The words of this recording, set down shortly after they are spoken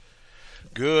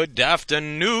Good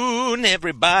afternoon,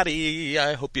 everybody.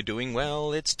 I hope you're doing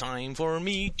well. It's time for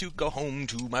me to go home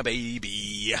to my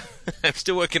baby. I'm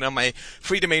still working on my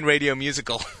Free Domain Radio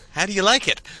musical. How do you like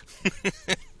it?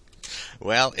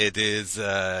 Well, it is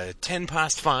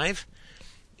 5:10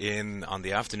 on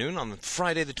the afternoon on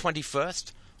Friday the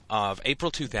 21st of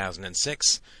April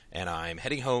 2006, and I'm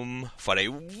heading home for a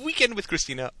weekend with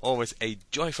Christina. Always a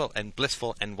joyful and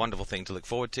blissful and wonderful thing to look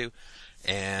forward to.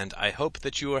 And I hope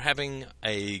that you are having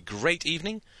a great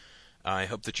evening. I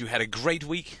hope that you had a great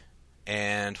week.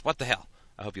 And what the hell,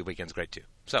 I hope your weekend's great too.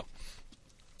 So,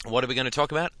 what are we going to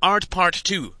talk about? Art Part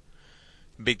 2.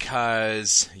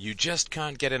 Because you just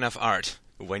can't get enough art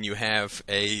when you have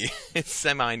a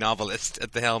semi-novelist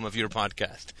at the helm of your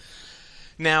podcast.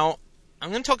 Now,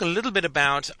 I'm going to talk a little bit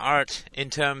about art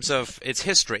in terms of its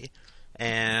history.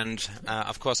 And,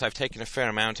 of course, I've taken a fair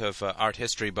amount of art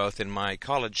history both in my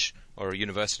college or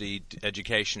university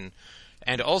education,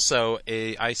 and also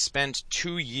I spent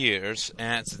 2 years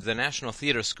at the National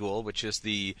Theatre School, which is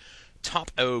the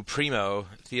top primo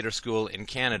theatre school in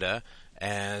Canada,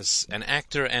 as an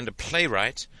actor and a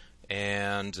playwright,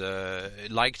 and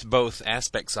liked both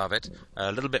aspects of it,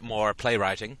 a little bit more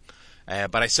playwriting.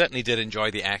 But I certainly did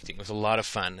enjoy the acting. It was a lot of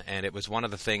fun, and it was one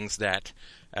of the things that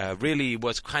really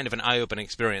was kind of an eye-opening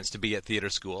experience to be at theater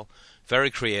school. Very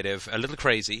creative, a little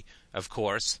crazy, of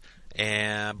course,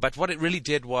 but what it really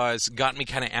did was got me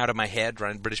kind of out of my head.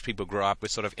 Right? British people grow up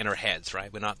with sort of inner heads,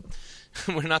 right? We're not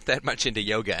that much into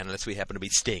yoga unless we happen to be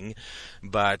Sting,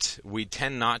 but we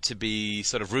tend not to be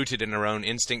sort of rooted in our own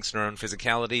instincts and our own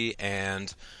physicality,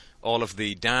 and all of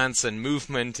the dance and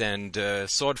movement and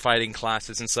sword fighting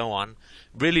classes and so on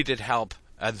really did help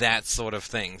that sort of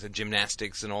things, and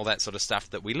gymnastics and all that sort of stuff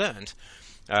that we learned,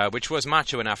 which was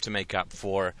macho enough to make up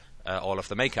for all of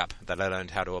the makeup that I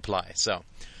learned how to apply. So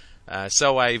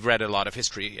I read a lot of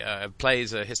history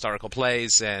plays, historical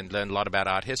plays, and learned a lot about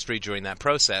art history during that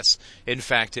process. In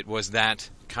fact, it was that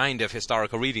kind of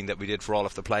historical reading that we did for all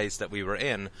of the plays that we were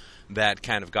in that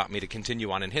kind of got me to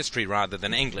continue on in history rather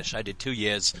than English. I did 2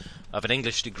 years of an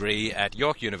English degree at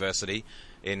York University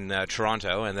in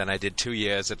Toronto, and then I did 2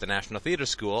 years at the National Theatre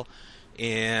School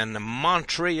in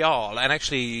Montreal, and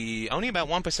actually only about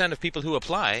 1% of people who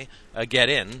apply get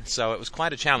in, so it was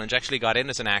quite a challenge. I actually got in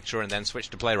as an actor and then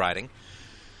switched to playwriting,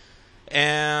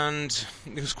 and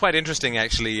it was quite interesting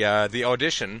actually. The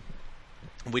audition,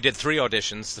 we did 3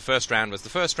 auditions. The first round was the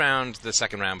first round, the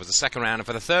second round was the second round, and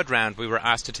for the third round we were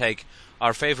asked to take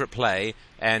our favorite play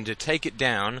and to take it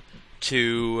down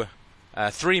to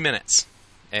 3 minutes.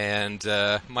 And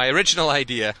my original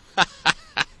idea,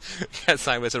 because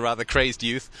I was a rather crazed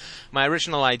youth, my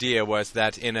original idea was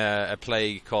that in a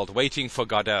play called Waiting for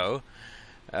Godot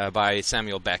by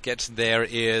Samuel Beckett, there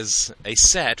is a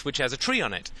set which has a tree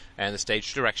on it, and the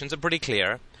stage directions are pretty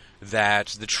clear that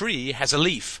the tree has a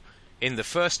leaf in the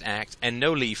first act and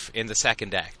no leaf in the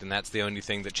second act, and that's the only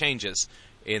thing that changes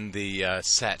in the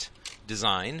set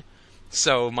design.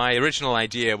 So my original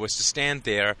idea was to stand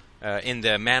there in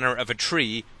the manner of a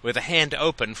tree with a hand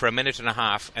open for a minute and a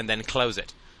half and then close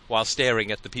it while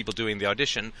staring at the people doing the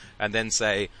audition, and then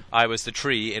say, I was the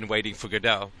tree in Waiting for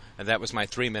Godot. And that was my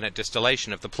 3-minute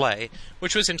distillation of the play,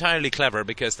 which was entirely clever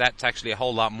because that's actually a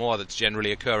whole lot more that's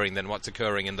generally occurring than what's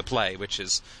occurring in the play, which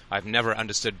is, I've never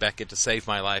understood Beckett to save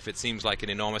my life. It seems like an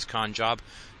enormous con job,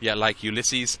 yeah, like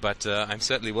Ulysses, but I'm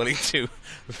certainly willing to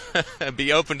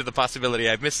be open to the possibility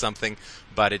I've missed something,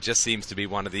 but it just seems to be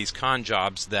one of these con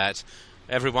jobs that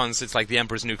it's like the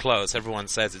Emperor's New Clothes. Everyone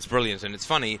says it's brilliant and it's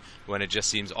funny when it just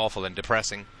seems awful and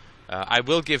depressing. I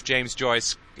will give James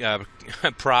Joyce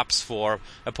props for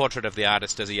A Portrait of the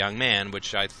Artist as a Young Man,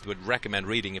 which I would recommend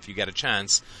reading if you get a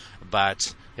chance,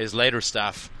 but his later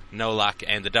stuff, no luck,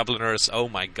 and The Dubliners, oh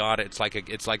my god, it's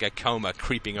like a coma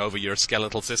creeping over your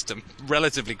skeletal system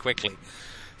relatively quickly.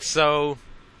 So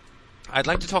I'd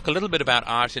like to talk a little bit about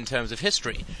art in terms of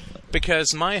history,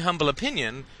 because my humble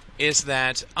opinion is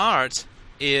that art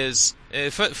is,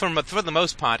 for the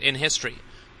most part in history,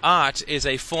 art is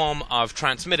a form of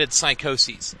transmitted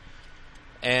psychoses.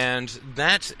 And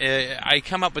that, I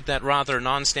come up with that rather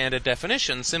non-standard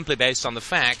definition simply based on the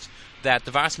fact that the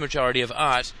vast majority of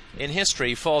art in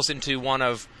history falls into one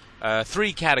of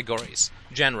 3 categories,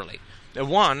 generally.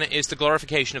 One is the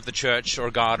glorification of the church or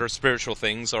God or spiritual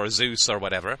things or Zeus or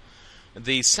whatever.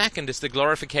 The second is the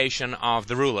glorification of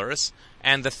the rulers.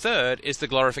 And the third is the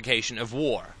glorification of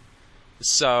war.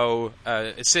 So,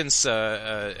 since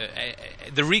the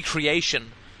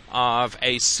recreation of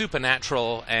a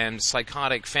supernatural and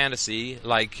psychotic fantasy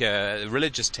like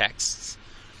religious texts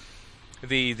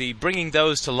the bringing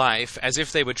those to life as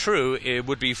if they were true, it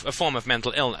would be a form of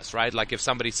mental illness, right? Like if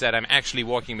somebody said, I'm actually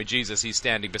walking with Jesus, he's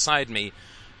standing beside me,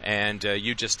 and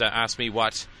you just ask me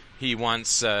what he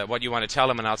wants, what you want to tell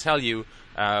him, and I'll tell you,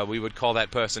 we would call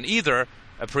that person either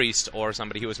a priest or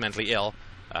somebody who was mentally ill,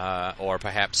 or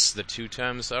perhaps the two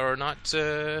terms are not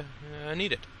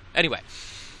needed. Anyway,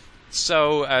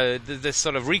 so this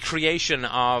sort of recreation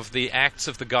of the acts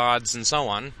of the gods and so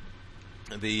on,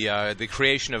 the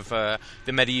creation of the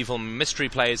medieval mystery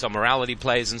plays or morality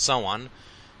plays and so on,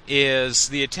 is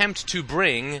the attempt to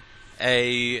bring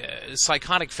a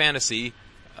psychotic fantasy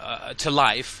to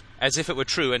life as if it were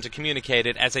true, and to communicate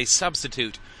it as a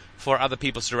substitute for other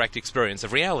people's direct experience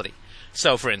of reality.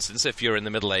 So, for instance, if you're in the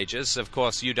Middle Ages, of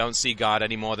course you don't see God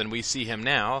any more than we see him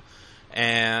now,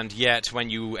 and yet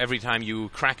every time you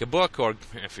crack a book, or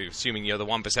if you're assuming you're the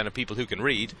 1% of people who can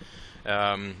read,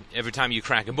 every time you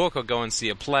crack a book or go and see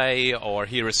a play or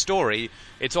hear a story,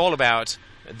 it's all about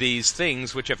these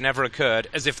things which have never occurred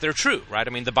as if they're true, right? I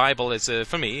mean, the Bible is,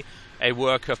 for me, a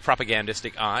work of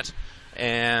propagandistic art,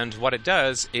 and what it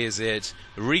does is it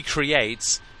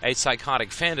recreates a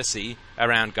psychotic fantasy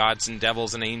around gods and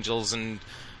devils and angels and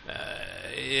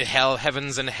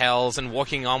heavens and hells and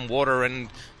walking on water and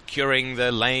curing the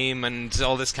lame and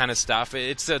all this kind of stuff.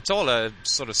 It's all a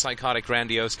sort of psychotic,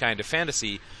 grandiose kind of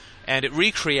fantasy, and it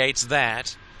recreates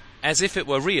that as if it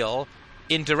were real,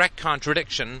 in direct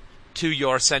contradiction to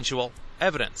your sensual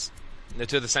evidence,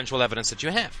 to the sensual evidence that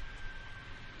you have.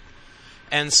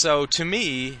 And so, to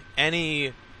me,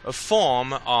 any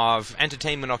form of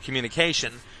entertainment or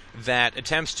communication that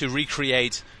attempts to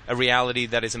recreate a reality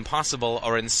that is impossible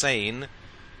or insane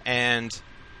and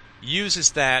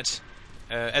uses that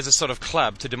as a sort of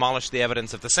club to demolish the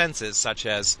evidence of the senses, such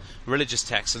as religious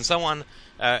texts and so on,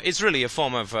 is really a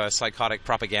form of psychotic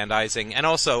propagandizing, and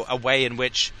also a way in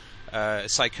which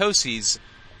psychoses,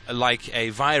 like a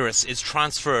virus, is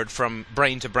transferred from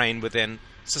brain to brain within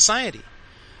society.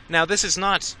 Now, this is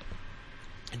not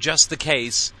just the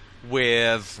case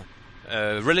with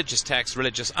religious texts,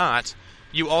 religious art.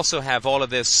 You also have all of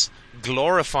this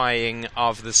glorifying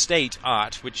of the state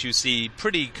art, which you see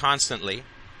pretty constantly.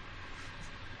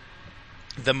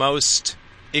 The most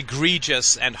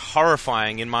egregious and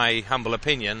horrifying, in my humble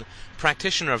opinion,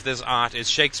 practitioner of this art is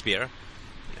Shakespeare,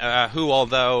 who,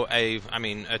 although a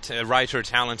writer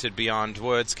talented beyond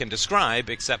words can describe,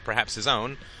 except perhaps his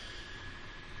own,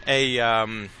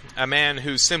 a man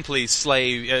who simply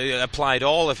applied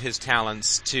all of his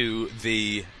talents to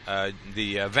the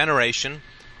veneration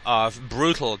of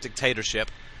brutal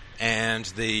dictatorship and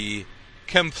the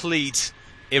complete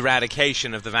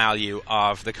eradication of the value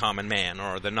of the common man,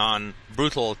 or the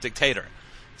non-brutal dictator.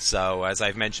 So, as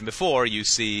I've mentioned before, you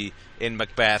see in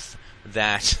Macbeth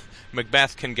that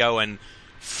Macbeth can go and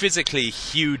physically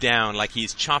hew down, like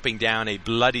he's chopping down a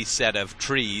bloody set of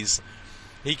trees.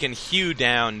 He can hew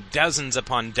down dozens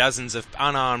upon dozens of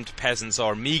unarmed peasants,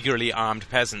 or meagerly armed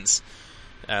peasants,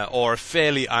 or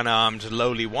fairly unarmed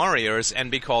lowly warriors,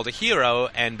 and be called a hero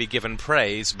and be given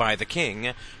praise by the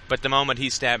king. But the moment he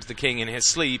stabs the king in his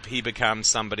sleep, he becomes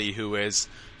somebody who is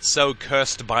so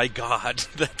cursed by God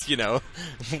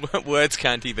that, words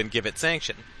can't even give it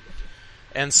sanction.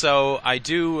 And so I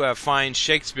do find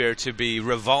Shakespeare to be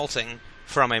revolting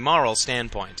from a moral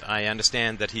standpoint. I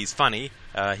understand that he's funny.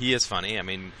 He is funny. I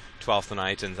mean, Twelfth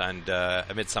Night and A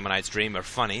Midsummer Night's Dream are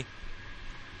funny.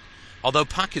 Although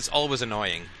Puck is always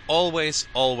annoying. Always,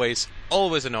 always,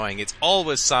 always annoying. It's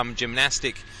always some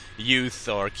gymnastic youth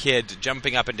or kid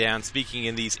jumping up and down, speaking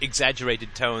in these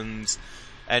exaggerated tones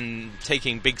and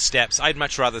taking big steps. I'd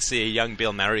much rather see a young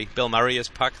Bill Murray as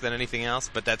Puck than anything else,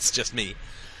 but that's just me.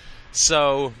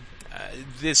 So,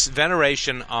 this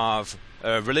veneration of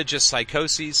religious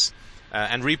psychoses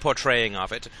and reportraying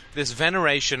of it, this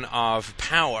veneration of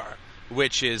power,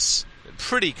 which is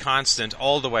pretty constant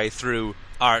all the way through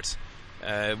art,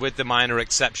 with the minor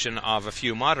exception of a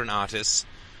few modern artists,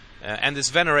 and this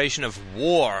veneration of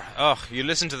war. You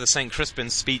listen to the St. Crispin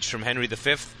speech from Henry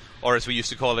V, or as we used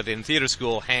to call it in theater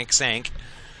school, Hank Sank,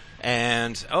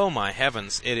 and oh my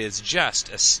heavens, it is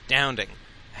just astounding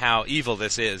how evil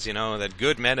this is, that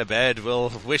good men abed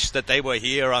will wish that they were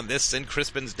here on this St.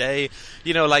 Crispin's day.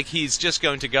 Like he's just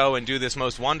going to go and do this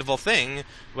most wonderful thing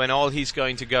when all he's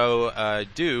going to go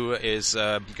do is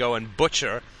go and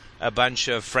butcher a bunch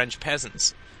of French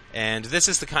peasants. And this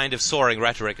is the kind of soaring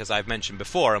rhetoric, as I've mentioned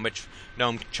before, in which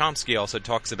Noam Chomsky also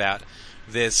talks about,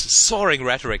 this soaring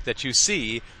rhetoric that you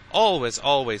see always,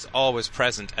 always, always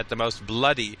present at the most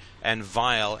bloody and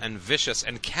vile and vicious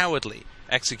and cowardly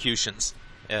executions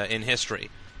in history.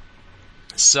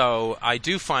 So I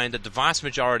do find that the vast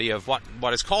majority of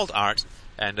what is called art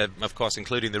and of course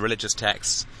including the religious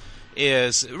texts,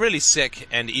 is really sick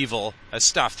and evil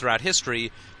stuff throughout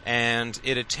history, and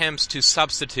it attempts to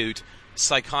substitute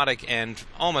psychotic and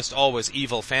almost always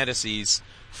evil fantasies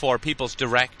for people's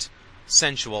direct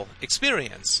sensual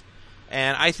experience.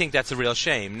 And I think that's a real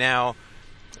shame. Now,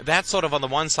 that's sort of on the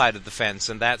one side of the fence,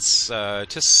 and that's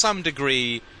to some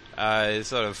degree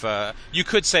you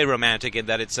could say romantic in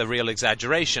that it's a real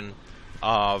exaggeration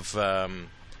of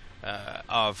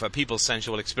people's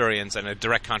sensual experience and a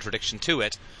direct contradiction to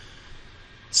it.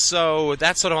 So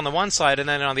that's sort of on the one side, and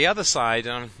then on the other side,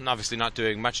 I'm obviously not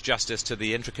doing much justice to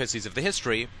the intricacies of the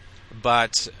history,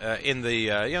 but in the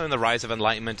in the rise of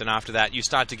Enlightenment, and after that, you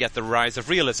start to get the rise of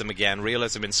realism again.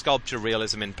 Realism in sculpture,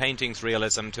 realism in paintings,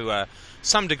 realism to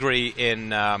some degree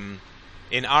in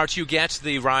art. You get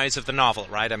the rise of the novel,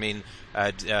 right? I mean,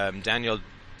 Daniel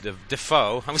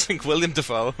Defoe, I was thinking William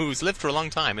Defoe, who's lived for a long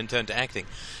time and turned to acting.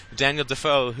 Daniel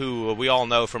Defoe, who we all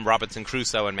know from Robinson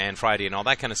Crusoe and Man Friday and all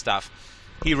that kind of stuff.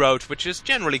 He wrote, which is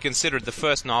generally considered the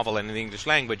first novel in the English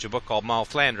language, a book called Moll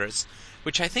Flanders,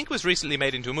 which I think was recently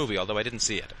made into a movie, although I didn't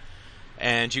see it.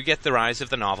 And you get the rise of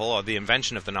the novel, or the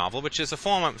invention of the novel, which is a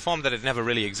form that had never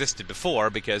really existed before,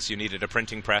 because you needed a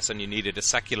printing press and you needed a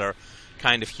secular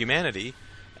kind of humanity.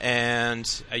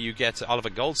 And you get Oliver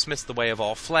Goldsmith's The Way of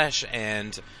All Flesh,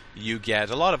 and you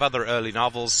get a lot of other early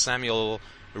novels. Samuel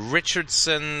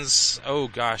Richardson's,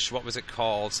 what was it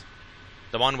called?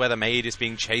 The one where the maid is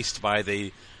being chased by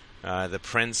the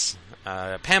prince.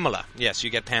 Pamela. Yes, you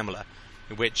get Pamela,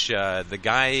 which the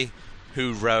guy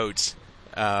who wrote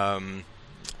Tom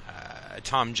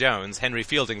Jones, Henry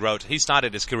Fielding, wrote. He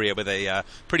started his career with a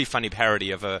pretty funny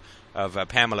parody of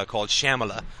Pamela called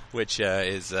Shamala, which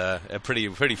is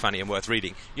pretty funny and worth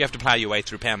reading. You have to plow your way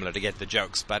through Pamela to get the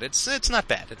jokes, but it's not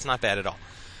bad. It's not bad at all.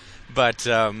 But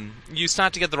you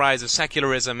start to get the rise of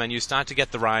secularism, and you start to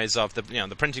get the rise of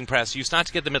the printing press. You start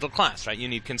to get the middle class, right? You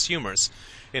need consumers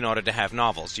in order to have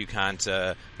novels. You can't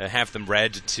have them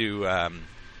read to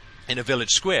in a village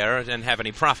square and have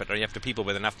any profit, or you have to people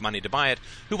with enough money to buy it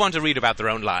who want to read about their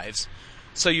own lives.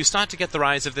 So you start to get the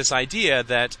rise of this idea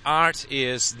that art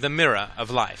is the mirror of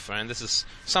life, right? And this is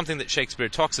something that Shakespeare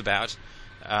talks about,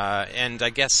 and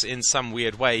I guess in some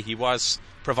weird way he was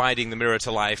providing the mirror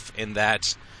to life in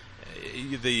that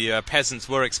the peasants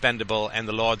were expendable and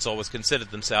the lords always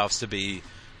considered themselves to be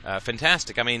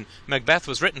fantastic. I mean, Macbeth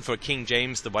was written for King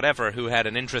James the whatever, who had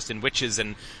an interest in witches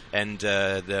and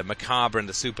the macabre and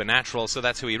the supernatural, so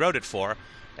that's who he wrote it for,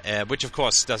 which of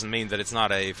course doesn't mean that it's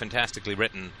not a fantastically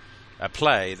written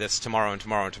play. This Tomorrow and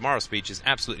Tomorrow and Tomorrow speech is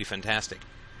absolutely fantastic.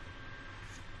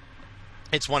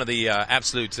 It's one of the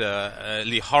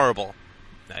absolutely horrible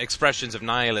expressions of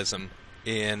nihilism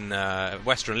in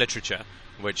Western literature,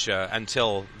 which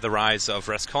until the rise of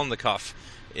Raskolnikov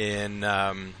in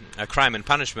Crime and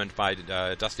Punishment by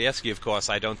Dostoevsky, of course,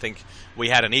 I don't think we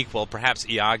had an equal. Perhaps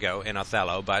Iago in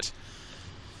Othello, but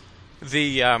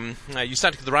you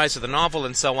start to get the rise of the novel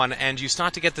and so on, and you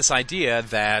start to get this idea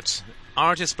that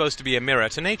art is supposed to be a mirror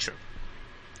to nature.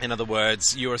 In other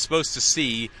words, you are supposed to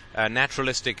see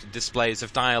naturalistic displays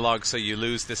of dialogue, so you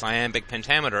lose this iambic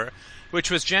pentameter,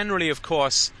 which was generally, of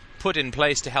course, put in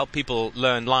place to help people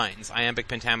learn lines. Iambic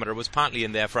pentameter was partly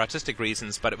in there for artistic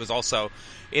reasons, but it was also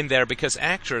in there because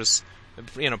actors,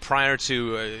 prior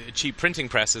to cheap printing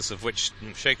presses, of which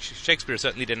Shakespeare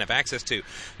certainly didn't have access to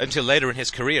until later in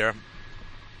his career,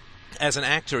 as an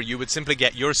actor, you would simply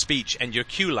get your speech and your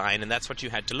cue line, and that's what you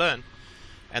had to learn.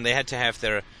 And they had to have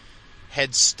their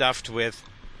heads stuffed with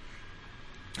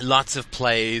lots of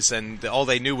plays, and all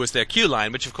they knew was their cue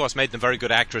line, which of course made them very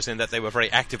good actors in that they were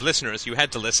very active listeners. You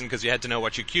had to listen because you had to know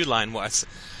what your cue line was.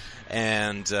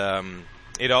 And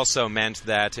it also meant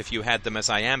that if you had them as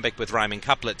iambic with rhyming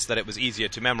couplets, that it was easier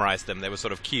to memorize them. They were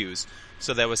sort of cues.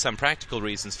 So there were some practical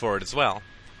reasons for it as well.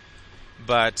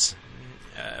 But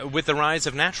with the rise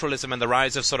of naturalism and the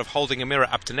rise of sort of holding a mirror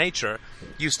up to nature,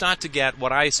 you start to get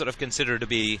what I sort of consider to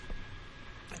be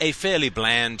a fairly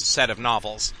bland set of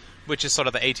novels, which is sort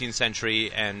of the 18th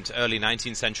century and early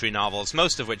 19th century novels,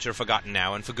 most of which are forgotten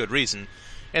now, and for good reason,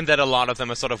 in that a lot of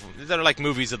them are they're like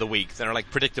movies of the week. They're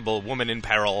like predictable woman in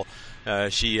peril.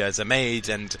 She is a maid,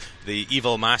 and the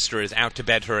evil master is out to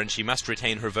bed her, and she must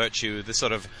retain her virtue. This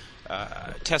sort of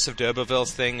Tess of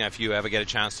D'Urberville's thing, if you ever get a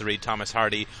chance to read Thomas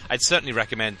Hardy. I'd certainly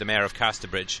recommend The Mayor of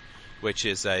Casterbridge, which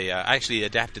is I actually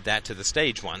adapted that to the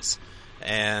stage once,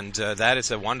 and that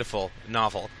is a wonderful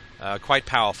novel. Quite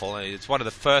powerful. It's one of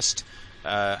the first,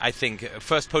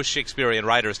 first post-Shakespearean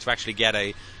writers to actually get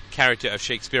a character of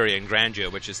Shakespearean grandeur,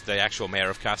 which is the actual Mayor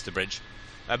of Casterbridge.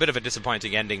 A bit of a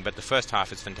disappointing ending, but the first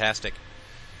half is fantastic.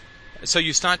 So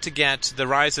you start to get the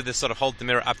rise of this sort of hold the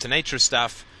mirror up to nature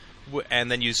stuff,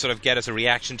 and then you sort of get as a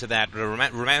reaction to that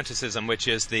romanticism, which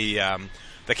is the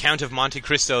Count of Monte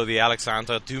Cristo, the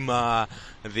Alexandre Dumas,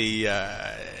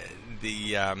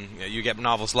 you get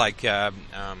novels like the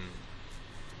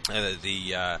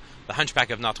Hunchback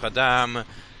of Notre Dame,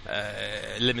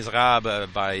 Les Miserables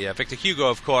by Victor Hugo,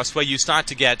 of course, where you start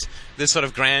to get this sort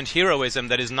of grand heroism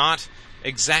that is not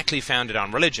exactly founded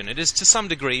on religion. It is to some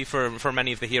degree for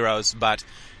many of the heroes, but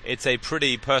it's a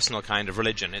pretty personal kind of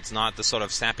religion. It's not the sort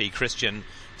of sappy Christian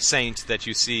saint that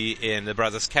you see in the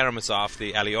Brothers Karamazov,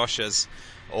 the Alyoshas,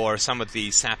 or some of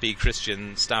the sappy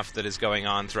Christian stuff that is going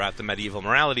on throughout the medieval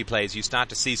morality plays. You start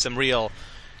to see some real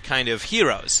kind of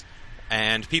heroes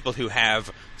and people who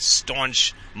have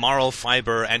staunch moral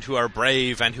fiber and who are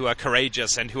brave and who are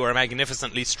courageous and who are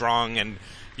magnificently strong. And,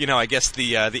 you know, I guess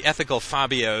the ethical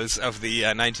Fabios of the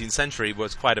 19th century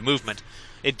was quite a movement.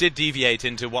 It did deviate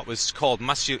into what was called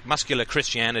muscular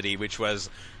Christianity, which was,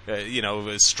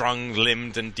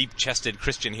 strong-limbed and deep-chested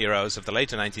Christian heroes of the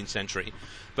later 19th century.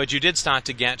 But you did start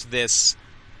to get this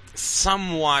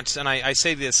somewhat, and I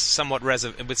say this somewhat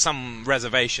with some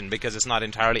reservation because it's not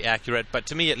entirely accurate, but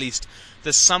to me at least,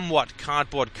 the somewhat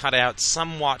cardboard cutout,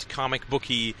 somewhat comic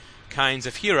booky kinds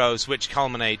of heroes which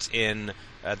culminate in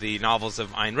the novels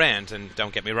of Ayn Rand. And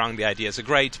don't get me wrong, the ideas are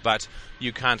great, but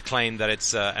you can't claim that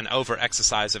it's an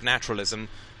over-exercise of naturalism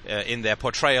in their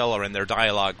portrayal or in their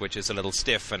dialogue, which is a little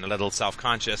stiff and a little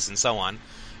self-conscious and so on.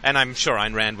 And I'm sure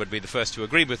Ayn Rand would be the first to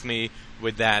agree with me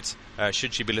with that,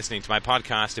 should she be listening to my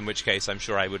podcast, in which case I'm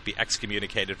sure I would be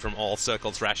excommunicated from all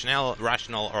circles rational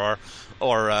or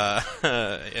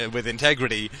with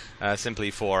integrity, simply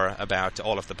for about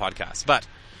all of the podcasts. But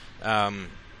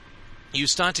you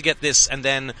start to get this, and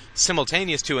then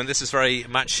simultaneous to, and this is very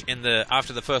much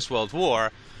after the First World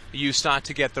War, you start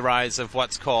to get the rise of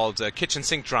what's called kitchen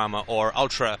sink drama or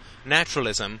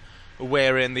ultra-naturalism,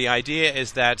 wherein the idea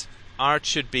is that art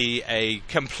should be a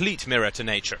complete mirror to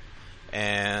nature.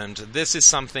 And this is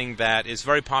something that is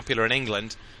very popular in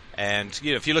England. And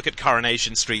if you look at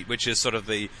Coronation Street, which is sort of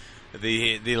the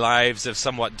lives of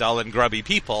somewhat dull and grubby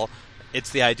people,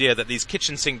 it's the idea that these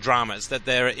kitchen sink dramas, that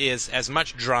there is as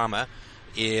much drama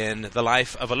in the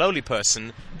life of a lowly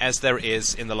person as there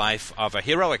is in the life of a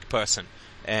heroic person.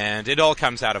 And it all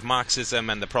comes out of Marxism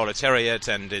and the proletariat,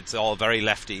 and it's all very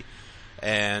lefty.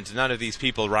 And none of these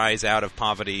people rise out of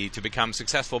poverty to become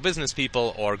successful business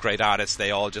people or great artists.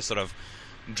 They all just sort of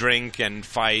drink and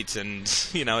fight, and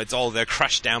it's all, they're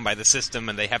crushed down by the system,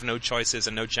 and they have no choices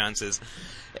and no chances.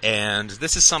 And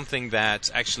this is something that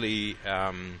actually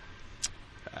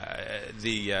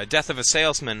the Death of a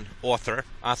Salesman author,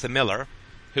 Arthur Miller,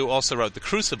 who also wrote The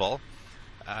Crucible,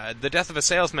 The Death of a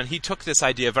Salesman, he took this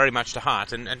idea very much to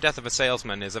heart. And Death of a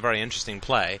Salesman is a very interesting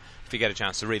play, if you get a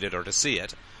chance to read it or to see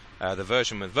it. The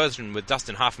version with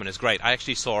Dustin Hoffman is great. I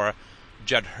actually saw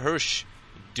Judd Hirsch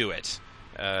do it,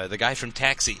 the guy from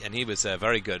Taxi, and he was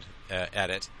very good at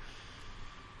it.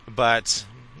 But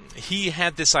he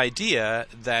had this idea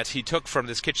that he took from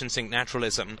this kitchen sink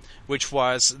naturalism, which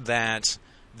was that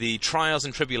the trials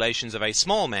and tribulations of a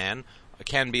small man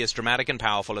can be as dramatic and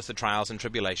powerful as the trials and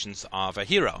tribulations of a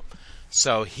hero.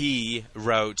 So he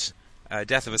wrote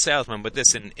Death of a Salesman with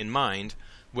this in mind,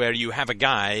 where you have a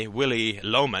guy, Willy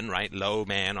Loman, right, low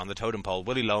man on the totem pole,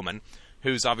 Willy Loman,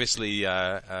 who's obviously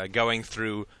going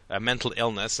through a mental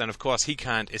illness, and of course he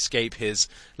can't escape his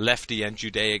lefty and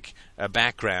Judaic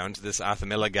background, this Arthur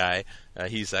Miller guy.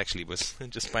 He's actually was,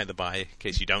 just by the by, in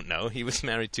case you don't know, he was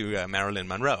married to Marilyn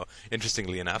Monroe,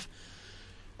 interestingly enough.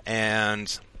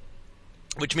 And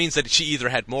which means that she either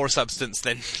had more substance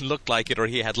than looked like it, or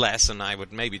he had less, and I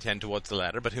would maybe tend towards the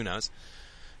latter, but who knows.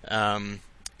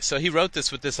 So he wrote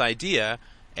this with this idea,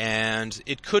 and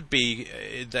it could be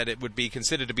that it would be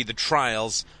considered to be the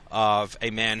trials of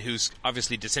a man who's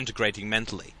obviously disintegrating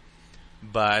mentally.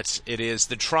 But it is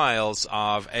the trials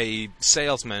of a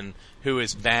salesman who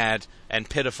is bad and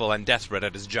pitiful and desperate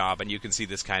at his job, and you can see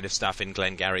this kind of stuff in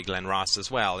Glengarry Glen Ross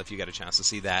as well, if you get a chance to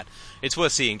see that. It's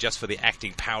worth seeing just for the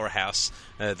acting powerhouse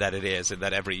that it is, and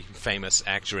that every famous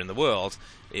actor in the world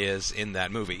is in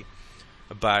that movie.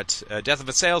 But Death of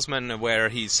a Salesman, where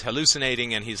he's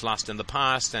hallucinating and he's lost in the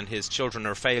past and his children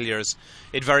are failures,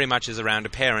 it very much is around a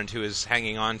parent who is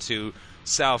hanging on to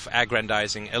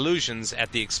self-aggrandizing illusions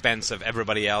at the expense of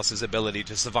everybody else's ability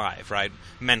to survive, right?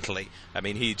 Mentally. I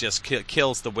mean, he just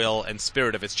kills the will and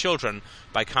spirit of his children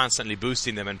by constantly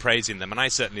boosting them and praising them. And I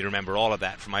certainly remember all of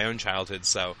that from my own childhood,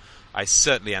 so I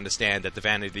certainly understand that the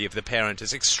vanity of the parent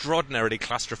is extraordinarily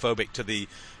claustrophobic to the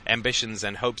ambitions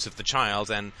and hopes of the child,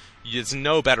 and there's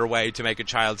no better way to make a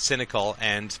child cynical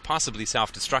and possibly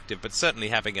self-destructive, but certainly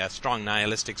having a strong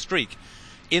nihilistic streak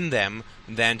in them,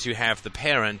 than to have the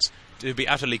parent to be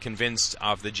utterly convinced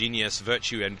of the genius,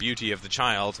 virtue, and beauty of the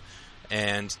child,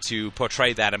 and to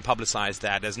portray that and publicize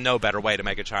that. There's no better way to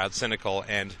make a child cynical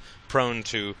and prone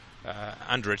to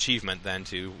underachievement than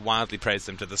to wildly praise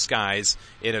them to the skies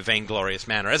in a vainglorious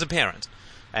manner as a parent.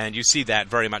 And you see that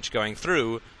very much going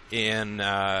through in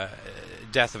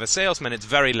Death of a Salesman. It's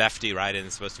very lefty, right? And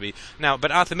it's supposed to be now.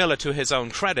 But Arthur Miller, to his own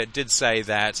credit, did say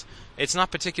that it's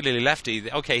not particularly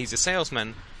lefty. Okay, he's a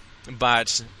salesman,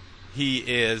 but he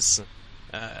is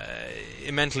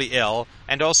mentally ill,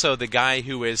 and also the guy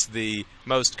who is the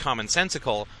most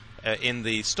commonsensical in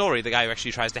the story, the guy who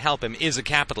actually tries to help him, is a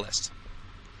capitalist.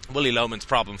 Willy Loman's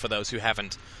problem, for those who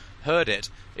haven't heard it,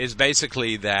 is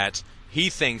basically that he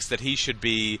thinks that he should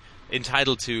be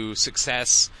entitled to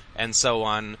success and so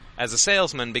on as a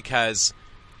salesman because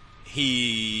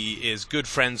he is good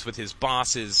friends with his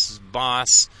boss's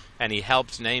boss, and he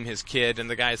helped name his kid, and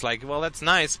the guy's like, well, that's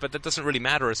nice, but that doesn't really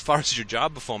matter as far as your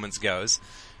job performance goes.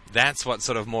 That's what's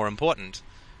sort of more important.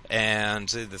 And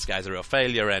this guy's a real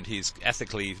failure, and he's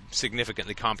ethically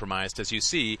significantly compromised, as you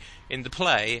see in the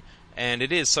play, and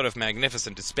it is sort of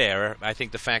magnificent despair. I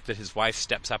think the fact that his wife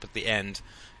steps up at the end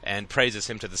and praises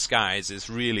him to the skies is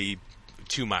really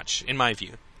too much, in my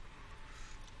view.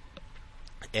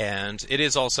 And it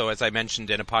is also, as I mentioned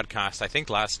in a podcast, I think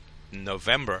last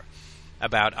November,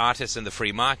 about artists in the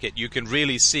free market, you can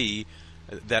really see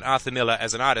that Arthur Miller,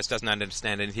 as an artist, doesn't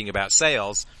understand anything about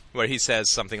sales, where he says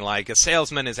something like, a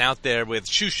salesman is out there with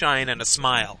shoe shine and a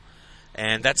smile,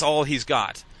 and that's all he's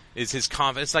got, is his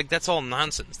confidence. It's like, that's all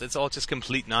nonsense. That's all just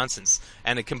complete nonsense,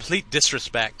 and a complete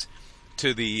disrespect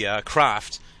to the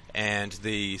craft and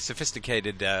the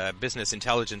sophisticated business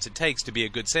intelligence it takes to be a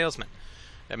good salesman.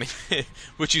 I mean,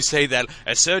 would you say that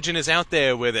a surgeon is out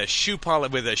there with a shoe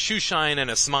shine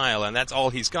and a smile, and that's all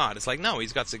he's got? It's like, no,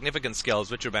 he's got significant skills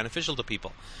which are beneficial to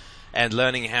people, and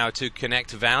learning how to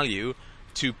connect value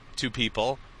to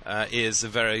people is a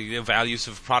very values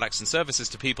of products and services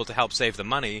to people to help save them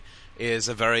money is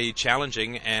a very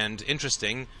challenging and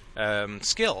interesting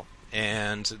skill.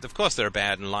 And of course, there are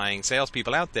bad and lying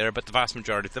salespeople out there, but the vast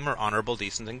majority of them are honorable,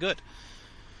 decent, and good.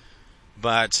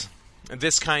 But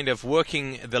this kind of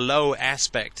working the low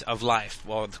aspect of life,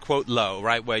 well, quote low,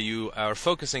 right, where you are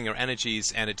focusing your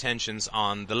energies and attentions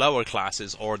on the lower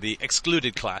classes or the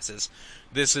excluded classes,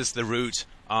 this is the root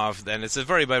of, and it's a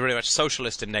very, very much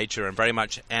socialist in nature and very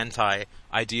much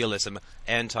anti-idealism,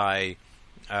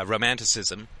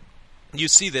 anti-romanticism. You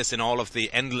see this in all of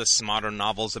the endless modern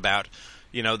novels about,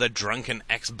 you know, the drunken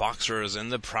ex-boxers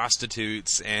and the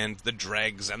prostitutes and the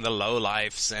dregs and the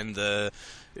lowlifes and the,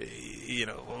 you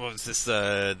know, what was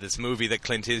this movie that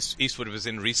Clint Eastwood was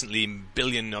in recently,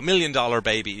 Million Dollar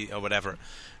Baby or whatever,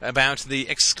 about the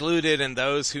excluded and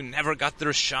those who never got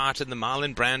their shot, and the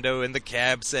Marlon Brando in the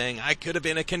cab saying, I could have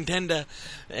been a contender,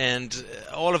 and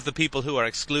all of the people who are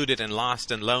excluded and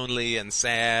lost and lonely and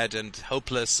sad and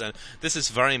hopeless. And this is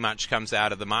very much comes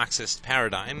out of the Marxist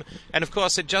paradigm, and of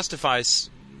course it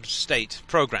justifies state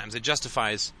programs, it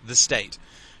justifies the state.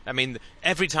 I mean,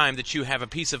 every time that you have a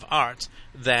piece of art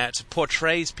that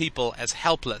portrays people as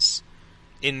helpless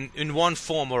in one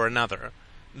form or another,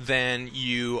 then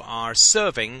you are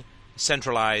serving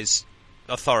centralized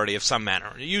authority of some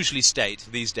manner, usually state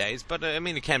these days, but I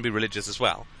mean it can be religious as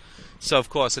well. So of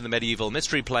course in the medieval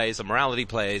mystery plays or morality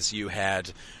plays you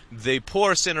had the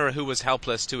poor sinner who was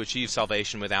helpless to achieve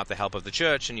salvation without the help of the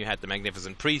church, and you had the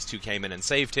magnificent priest who came in and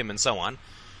saved him, and so on.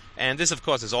 And this of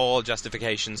course is all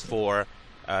justifications for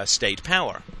state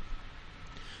power.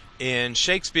 In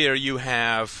Shakespeare you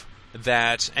have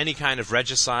that any kind of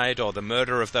regicide or the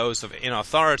murder of those in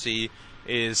authority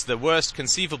is the worst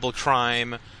conceivable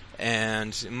crime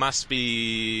and must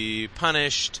be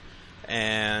punished,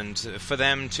 and for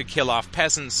them to kill off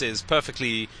peasants is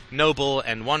perfectly noble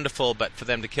and wonderful, but for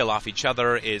them to kill off each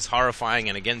other is horrifying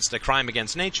and against a crime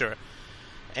against nature.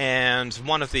 And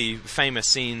one of the famous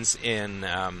scenes in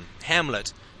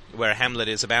Hamlet, where Hamlet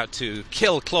is about to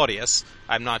kill Claudius,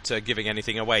 I'm not giving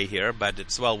anything away here, but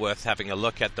it's well worth having a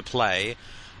look at the play.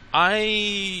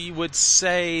 I would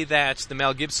say that the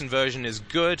Mel Gibson version is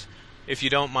good, if you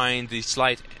don't mind the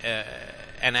slight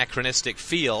anachronistic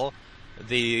feel.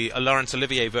 The Laurence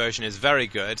Olivier version is very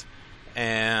good,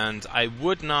 and I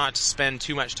would not spend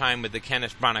too much time with the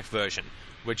Kenneth Branagh version,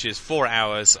 which is 4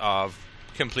 hours of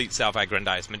complete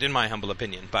self-aggrandizement, in my humble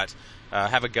opinion. But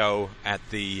have a go at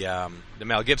the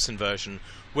Mel Gibson version,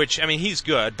 which, I mean, he's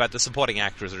good, but the supporting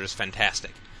actors are just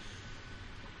fantastic.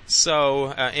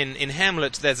 So, in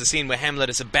Hamlet, there's a scene where Hamlet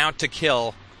is about to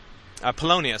kill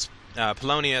Polonius.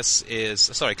 Claudius is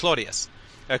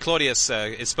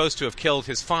supposed to have killed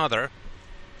his father,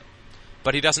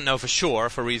 but he doesn't know for sure,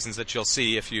 for reasons that you'll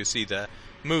see if you see the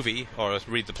movie, or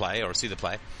read the play, or see the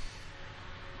play.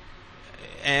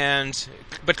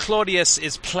 But Claudius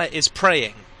is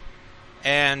praying,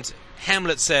 and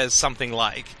Hamlet says something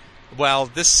like, well,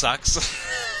 this sucks,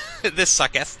 this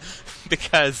sucketh,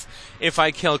 because if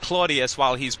I kill Claudius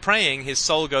while he's praying, his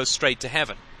soul goes straight to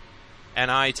heaven, and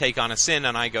I take on a sin,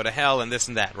 and I go to hell, and this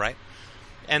and that, right?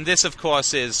 And this, of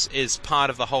course, is part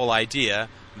of the whole idea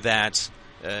that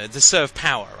to serve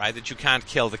power, right? That you can't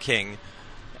kill the king.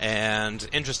 And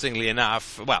interestingly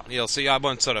enough, well, you'll see, I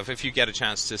won't if you get a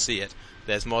chance to see it,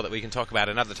 there's more that we can talk about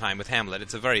another time with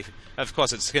Hamlet. Of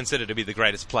course, it's considered to be the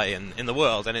greatest play in the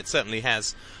world, and it certainly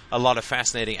has a lot of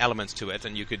fascinating elements to it,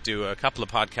 and you could do a couple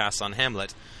of podcasts on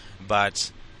Hamlet,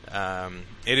 but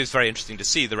it is very interesting to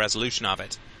see the resolution of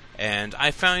it. And I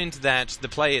find that the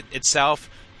play itself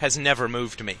has never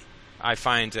moved me. I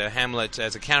find Hamlet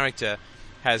as a character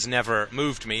has never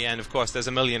moved me, and of course there's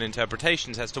a million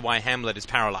interpretations as to why Hamlet is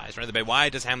paralyzed, right? Why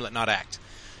does Hamlet not act?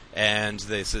 And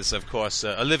this is, of course,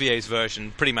 Olivier's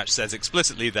version pretty much says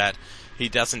explicitly that he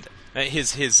doesn't.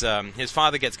 His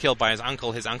father gets killed by his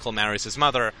uncle marries his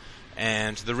mother,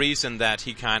 and the reason that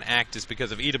he can't act is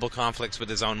because of Oedipal conflicts with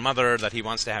his own mother, that he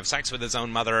wants to have sex with his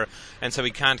own mother, and so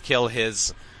he can't kill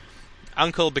his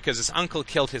uncle because his uncle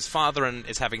killed his father and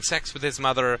is having sex with his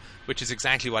mother, which is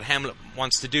exactly what Hamlet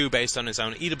wants to do based on his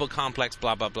own Oedipal complex,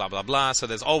 blah, blah, blah, blah, blah. So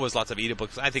there's always lots of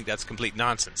Oedipal. I think that's complete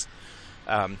nonsense.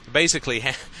 Basically,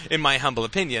 in my humble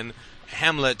opinion,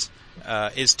 Hamlet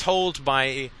is told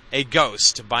by a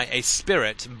ghost, by a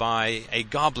spirit, by a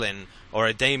goblin or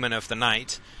a daemon of the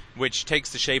night, which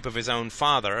takes the shape of his own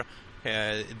father,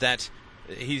 that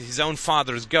his own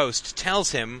father's ghost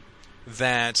tells him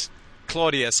that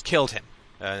Claudius killed him.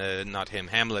 Not him,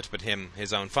 Hamlet, but him,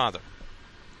 his own father.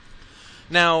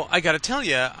 Now, I gotta tell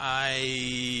you,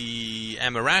 I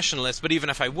am a rationalist, but even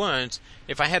if I weren't,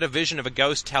 if I had a vision of a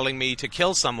ghost telling me to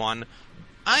kill someone,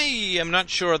 I am not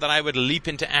sure that I would leap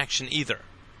into action either.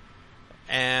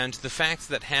 And the fact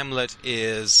that Hamlet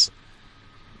is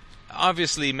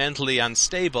obviously mentally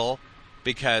unstable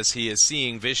because he is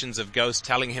seeing visions of ghosts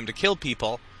telling him to kill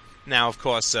people. Now, of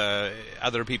course,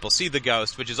 other people see the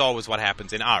ghost, which is always what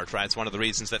happens in art, right? It's one of the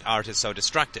reasons that art is so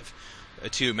destructive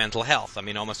to mental health. I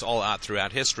mean, almost all art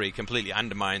throughout history completely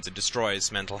undermines and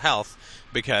destroys mental health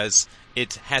because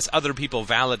it has other people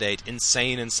validate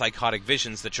insane and psychotic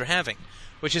visions that you're having,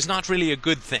 which is not really a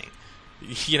good thing.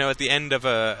 You know, at the end of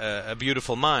a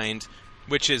Beautiful Mind,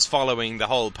 which is following the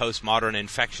whole postmodern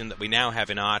infection that we now have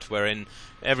in art, wherein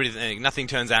nothing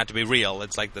turns out to be real.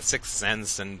 It's like The Sixth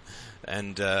Sense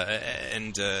and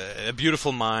A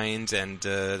Beautiful Mind and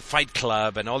Fight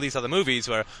Club and all these other movies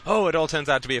where, it all turns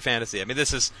out to be a fantasy. I mean,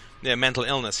 this is mental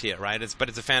illness here, right? But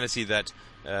it's a fantasy that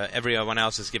everyone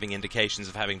else is giving indications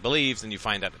of having believed, and you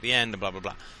find out at the end, and blah, blah,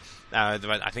 blah.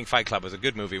 I think Fight Club was a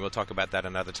good movie. We'll talk about that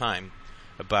another time.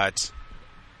 But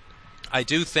I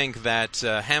do think that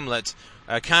Hamlet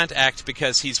can't act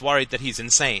because he's worried that he's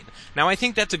insane. Now, I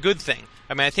think that's a good thing.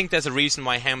 I mean, I think there's a reason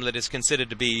why Hamlet is considered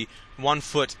to be 1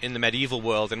 foot in the medieval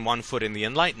world and 1 foot in the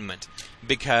Enlightenment.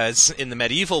 Because in the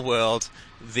medieval world,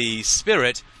 the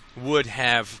spirit would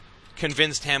have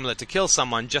convinced Hamlet to kill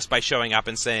someone just by showing up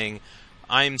and saying,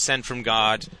 I'm sent from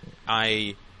God,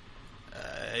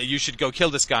 you should go kill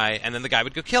this guy, and then the guy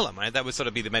would go kill him. Right? That would sort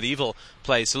of be the medieval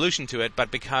play solution to it,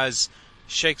 but because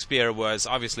Shakespeare was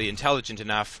obviously intelligent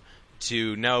enough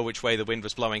to know which way the wind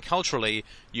was blowing culturally,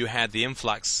 you had the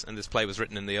influx, and this play was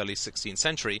written in the early 16th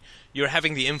century, you're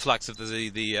having the influx of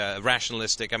the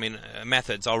rationalistic,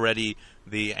 methods. Already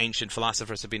the ancient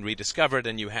philosophers have been rediscovered,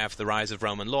 and you have the rise of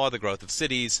Roman law, the growth of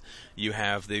cities, you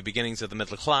have the beginnings of the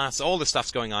middle class, all this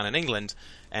stuff's going on in England,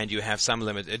 and you have some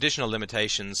additional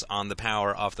limitations on the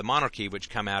power of the monarchy, which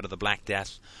come out of the Black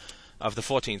Death of the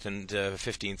 14th and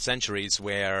 15th centuries,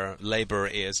 where labor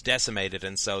is decimated,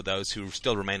 and so those who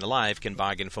still remain alive can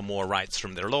bargain for more rights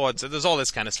from their lords. So there's all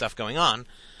this kind of stuff going on.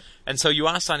 And so you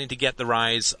are starting to get the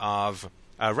rise of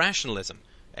rationalism.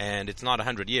 And it's not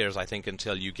 100 years, I think,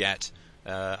 until you get,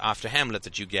 after Hamlet,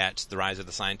 that you get the rise of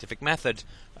the scientific method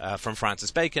from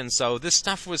Francis Bacon. So this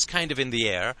stuff was kind of in the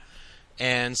air.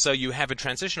 And so you have a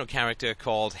transitional character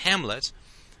called Hamlet,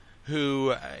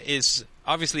 who is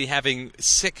obviously having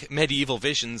sick medieval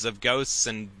visions of ghosts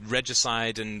and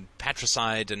regicide and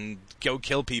patricide and go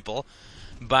kill people,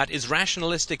 but is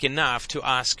rationalistic enough to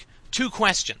ask two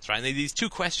questions, right? And these two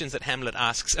questions that Hamlet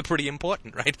asks are pretty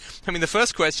important, right? I mean, the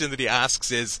first question that he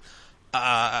asks is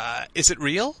it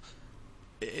real?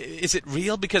 Is it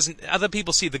real? Because other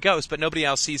people see the ghost, but nobody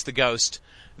else sees the ghost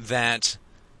that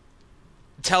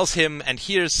tells him and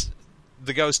hears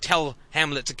the ghost tell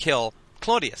Hamlet to kill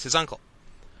Claudius, his uncle.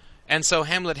 And so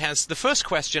Hamlet has the first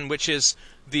question, which is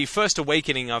the first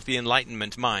awakening of the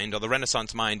Enlightenment mind, or the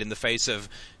Renaissance mind, in the face of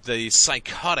the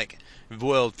psychotic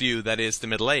worldview that is the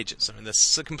Middle Ages. I mean,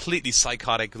 this is completely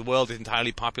psychotic. The world is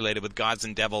entirely populated with gods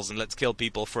and devils, and let's kill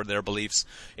people for their beliefs.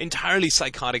 Entirely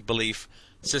psychotic belief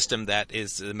system that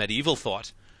is the medieval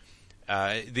thought.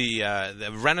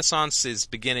 The Renaissance is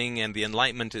beginning, and the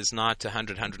Enlightenment is not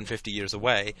 100, 150 years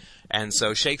away. And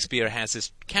so Shakespeare has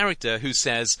this character who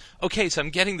says, okay, so I'm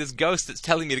getting this ghost that's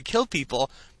telling me to kill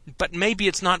people, but maybe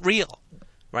it's not real.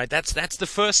 Right? That's the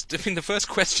first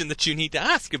question that you need to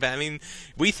ask about. I mean,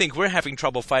 we think we're having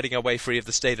trouble fighting our way free of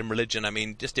the state and religion. I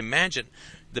mean, just imagine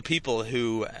the people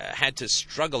who had to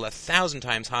struggle 1,000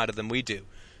 times harder than we do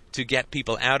to get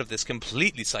people out of this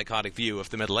completely psychotic view of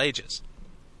the Middle Ages,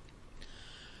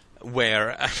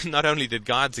 where not only did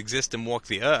gods exist and walk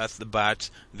the earth, but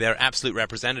their absolute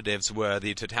representatives were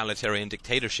the totalitarian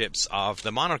dictatorships of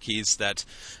the monarchies that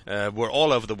were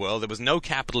all over the world. There was no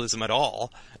capitalism at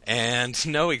all, and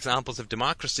no examples of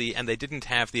democracy, and they didn't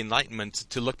have the Enlightenment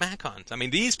to look back on. I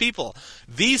mean, these people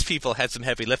had some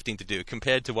heavy lifting to do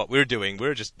compared to what we're doing.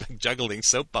 We're just juggling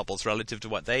soap bubbles relative to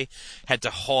what they had to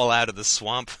haul out of the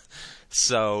swamp.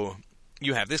 So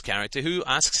you have this character who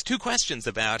asks two questions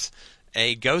about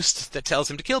a ghost that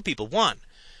tells him to kill people. One,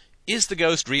 is the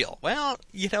ghost real? Well,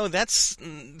 that's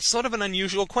sort of an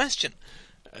unusual question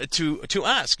to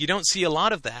ask. You don't see a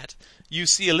lot of that. You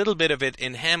see a little bit of it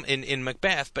in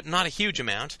Macbeth, but not a huge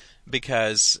amount,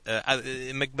 because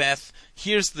in Macbeth,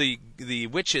 here's the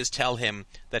witches tell him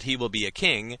that he will be a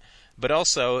king, but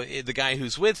also the guy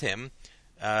who's with him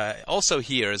also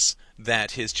hears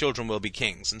that his children will be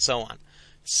kings, and so on.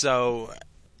 So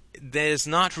there's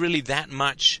not really that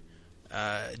much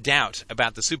doubt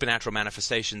about the supernatural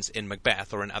manifestations in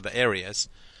Macbeth or in other areas.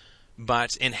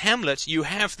 But in Hamlet, you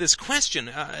have this question,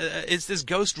 is this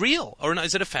ghost real? Or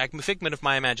is it a figment of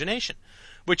my imagination?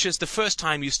 Which is the first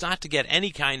time you start to get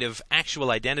any kind of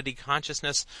actual identity,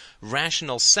 consciousness,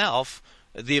 rational self,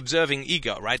 the observing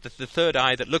ego, right? The third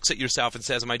eye that looks at yourself and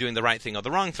says, am I doing the right thing or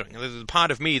the wrong thing? There's a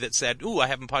part of me that said, I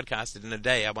haven't podcasted in a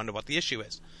day, I wonder what the issue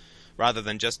is. Rather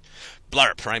than just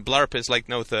blurp, right? Blurp is like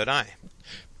no third eye.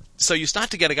 So you start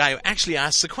to get a guy who actually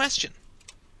asks a question.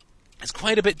 It's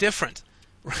quite a bit different,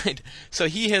 right? So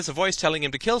he hears a voice telling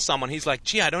him to kill someone. He's like,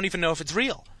 gee, I don't even know if it's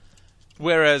real.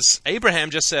 Whereas Abraham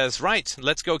just says, right,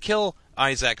 let's go kill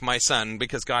Isaac, my son,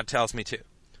 because God tells me to.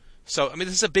 So, I mean,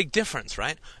 this is a big difference,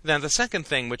 right? Then the second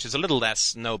thing, which is a little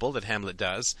less noble that Hamlet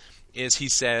does, is he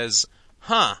says,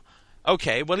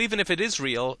 okay, well, even if it is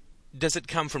real, does it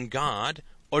come from God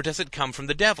or does it come from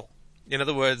the devil? In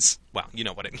other words, well, you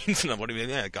know what it means. What do you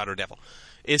mean? God or devil?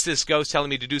 Is this ghost telling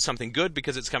me to do something good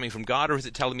because it's coming from God, or is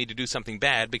it telling me to do something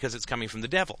bad because it's coming from the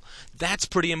devil? That's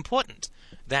pretty important.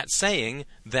 That's saying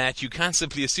that you can't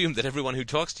simply assume that everyone who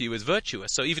talks to you is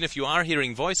virtuous. So even if you are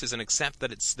hearing voices and accept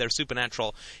that they're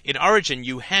supernatural in origin,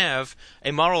 you have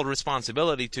a moral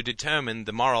responsibility to determine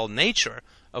the moral nature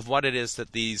of what it is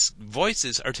that these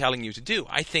voices are telling you to do.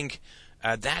 I think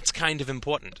that's kind of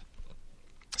important.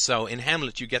 So in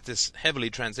Hamlet, you get this heavily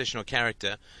transitional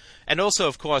character. And also,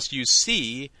 of course, you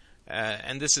see,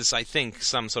 and this is, I think,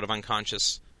 some sort of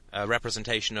unconscious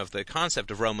representation of the concept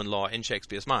of Roman law in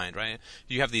Shakespeare's mind, right?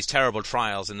 You have these terrible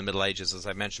trials in the Middle Ages, as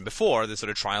I mentioned before, this sort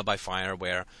of trial by fire,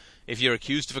 where if you're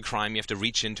accused of a crime, you have to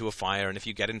reach into a fire, and if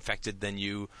you get infected, then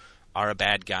you are a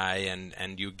bad guy,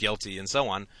 and you're guilty, and so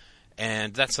on.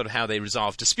 And that's sort of how they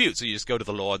resolve disputes. So you just go to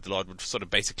the Lord would sort of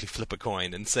basically flip a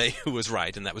coin and say who was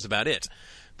right, and that was about it.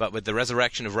 But with the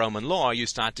resurrection of Roman law, you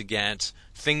start to get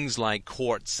things like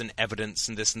courts and evidence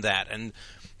and this and that. And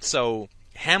so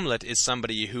Hamlet is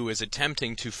somebody who is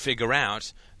attempting to figure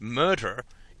out murder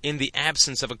in the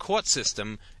absence of a court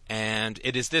system, and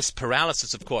it is this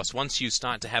paralysis, of course, once you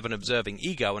start to have an observing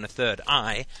ego and a third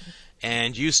eye,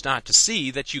 and you start to see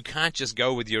that you can't just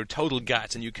go with your total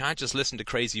gut and you can't just listen to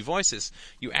crazy voices.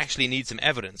 You actually need some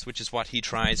evidence, which is what he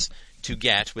tries to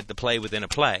get with the play within a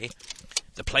play.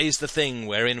 The play's the thing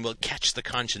wherein we'll catch the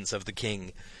conscience of the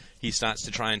king. He starts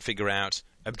to try and figure out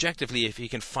objectively if he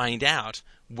can find out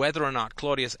whether or not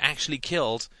Claudius actually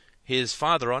killed his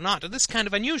father or not. And this is kind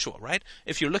of unusual, right?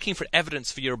 If you're looking for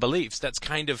evidence for your beliefs, that's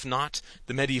kind of not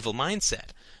the medieval mindset.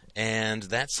 And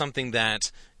that's something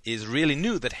that is really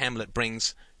new that Hamlet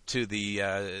brings to the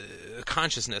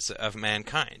consciousness of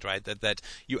mankind, right? That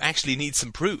you actually need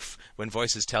some proof when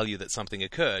voices tell you that something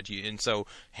occurred. And so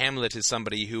Hamlet is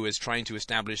somebody who is trying to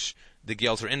establish the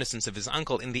guilt or innocence of his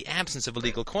uncle in the absence of a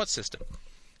legal court system,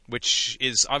 which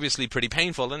is obviously pretty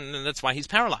painful, and that's why he's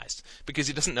paralyzed, because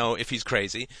he doesn't know if he's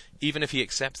crazy. Even if he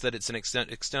accepts that it's an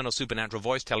external supernatural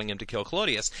voice telling him to kill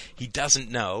Claudius, he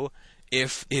doesn't know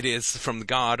if it is from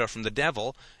God or from the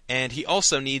devil, and he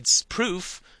also needs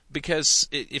proof, because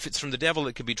if it's from the devil,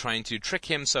 it could be trying to trick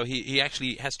him, so he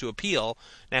actually has to appeal.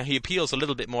 Now, he appeals a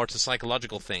little bit more to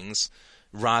psychological things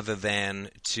rather than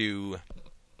to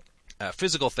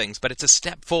physical things, but it's a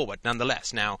step forward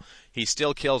nonetheless. Now, he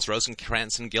still kills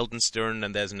Rosencrantz and Guildenstern,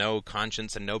 and there's no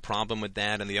conscience and no problem with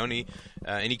that, and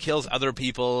he kills other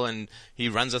people, and he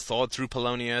runs a thought through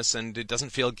Polonius, and it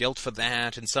doesn't feel guilt for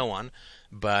that, and so on.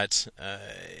 But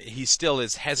he still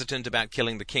is hesitant about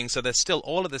killing the king, so there's still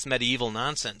all of this medieval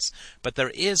nonsense. But there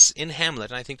is in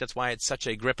Hamlet, and I think that's why it's such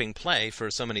a gripping play for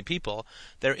so many people,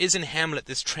 there is in Hamlet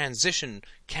this transition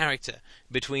character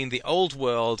between the old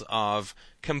world of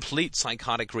complete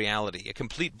psychotic reality, a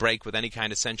complete break with any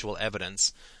kind of sensual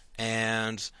evidence,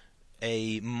 and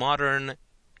a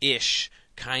modern-ish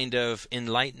kind of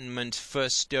Enlightenment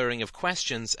first stirring of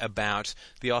questions about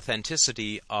the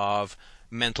authenticity of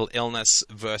mental illness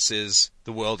versus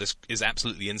the world is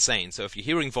absolutely insane. So if you're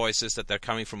hearing voices, that they're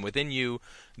coming from within you,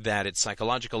 that it's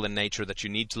psychological in nature, that you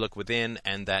need to look within,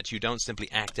 and that you don't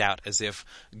simply act out as if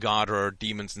God or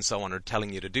demons and so on are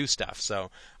telling you to do stuff.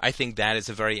 So I think that is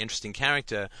a very interesting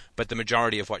character, but the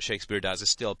majority of what Shakespeare does is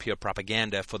still pure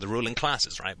propaganda for the ruling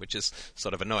classes, right? Which is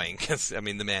sort of annoying, because, I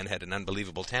mean, the man had an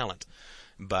unbelievable talent.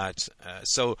 But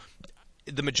so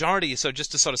the majority, so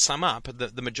just to sort of sum up,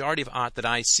 the majority of art that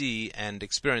I see and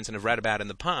experience and have read about in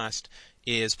the past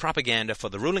is propaganda for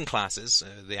the ruling classes,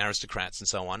 the aristocrats and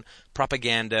so on,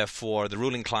 propaganda for the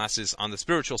ruling classes on the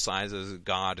spiritual side, as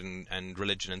God and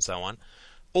religion and so on,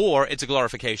 or it's a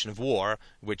glorification of war,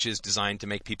 which is designed to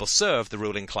make people serve the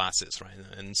ruling classes, right?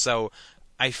 And so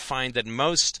I find that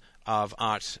most of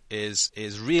art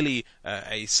is really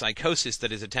a psychosis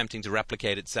that is attempting to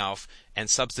replicate itself and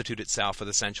substitute itself for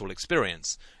the sensual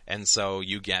experience. And so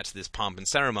you get this pomp and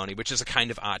ceremony, which is a kind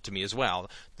of art to me as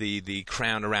well. The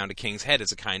crown around a king's head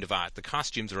is a kind of art. The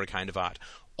costumes are a kind of art,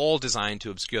 all designed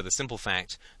to obscure the simple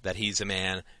fact that he's a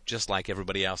man just like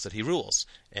everybody else that he rules.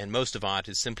 And most of art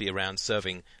is simply around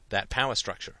serving that power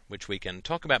structure, which we can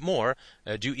talk about more.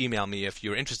 Do email me if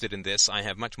you're interested in this. I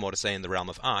have much more to say in the realm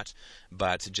of art,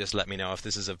 but just let me know if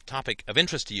this is a topic of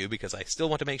interest to you, because I still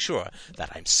want to make sure that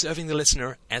I'm serving the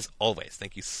listener as always.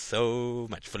 Thank you so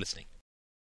much for listening.